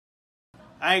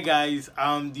Hi guys,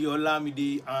 I'm the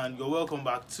Olamide and you're welcome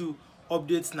back to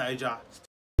Updates Niger.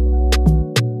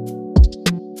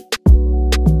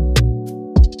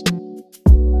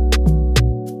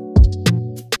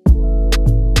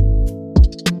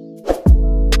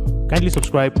 Kindly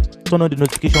subscribe, turn on the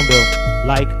notification bell,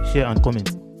 like, share and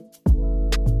comment.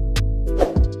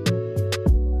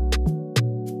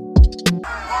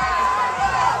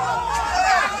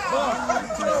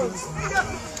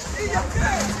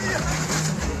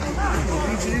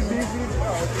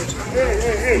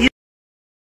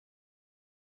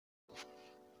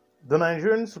 The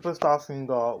Nigerian superstar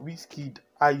singer Wizkid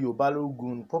Ayo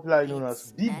Balogun, popularly known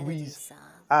as Big Wiz,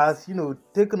 has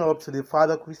taken up to the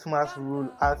Father Christmas role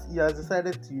as he has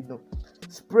decided to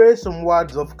spray some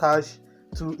words of cash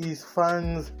to his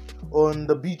fans on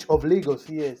the beach of Lagos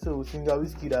here. So singer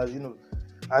Wizkid has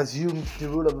assumed the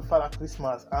role of the Father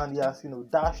Christmas, and he has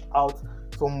dashed out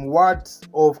some words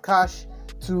of cash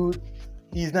to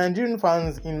his Nigerian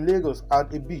fans in Lagos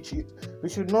at a beach. We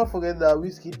should not forget that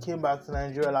Wizkid came back to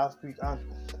Nigeria last week, and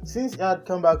since he had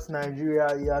come back to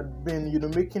Nigeria, he had been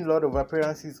making a lot of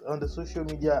appearances on the social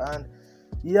media, and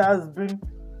he has been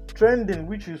trending,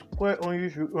 which is quite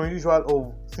unusual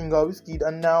of singer Wizkid.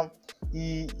 And now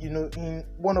he in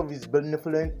one of his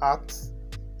benevolent acts,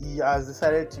 he has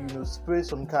decided to spray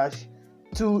some cash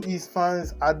to his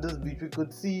fans at this beach. We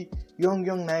could see young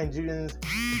Nigerians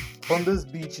on this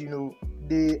beach.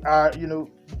 They are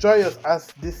joyous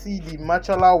as they see the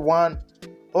Machala one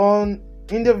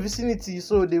in their vicinity,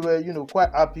 so they were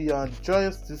quite happy and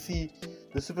joyous to see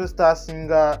the superstar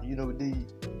singer,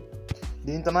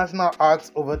 the international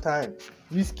act over time,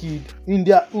 Wizkid, in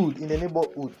their hood, in the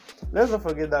neighborhood. Let's not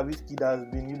forget that Wizkid has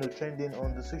been trending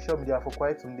on the social media for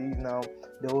quite some days now.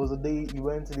 There was a day he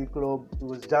went to the club, he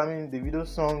was jamming the video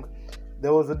song.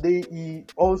 There was a day he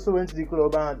also went to the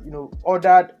club and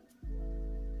ordered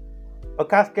a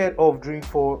casket of drink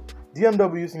for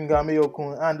DMW singer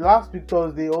Mayokun. And last week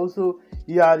Thursday also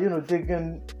he had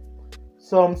taken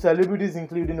some celebrities,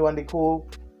 including one they call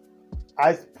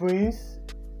Ice Prince,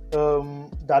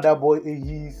 Dada Boy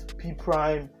Aegis, P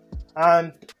Prime,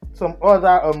 and some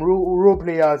other role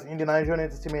players in the Nigerian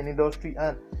entertainment industry.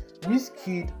 And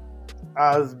Wizkid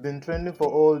has been trending for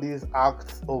all these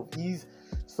acts of his.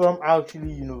 Some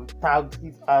actually tagged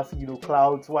it as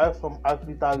clouds, while some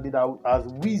actually tagged it out as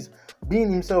Wiz being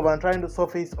himself and trying to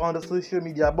surface on the social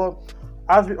media. But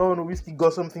as we all know, Wizkid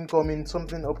got something coming,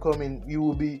 something upcoming. He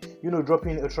will be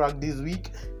dropping a track this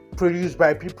week produced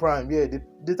by P Prime. Yeah,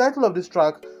 the title of this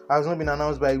track has not been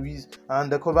announced by Wiz,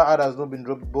 and the cover art has not been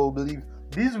dropped, but I believe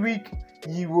this week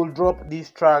he will drop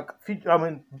this track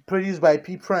produced by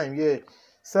P Prime. Yeah,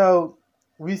 so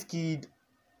Wizkid,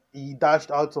 he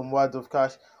dashed out some words of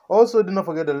cash. Also, do not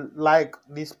forget to like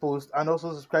this post and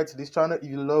also subscribe to this channel if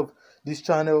you love this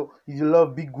channel. If you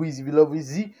love Big Wiz, if you love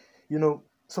Wizzy,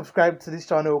 subscribe to this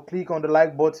channel. Click on the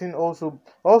like button. Also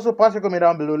pass your comment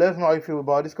down below. Let us know how you feel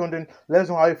about this content. Let us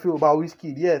know how you feel about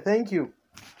Wizkid. Yeah, thank you.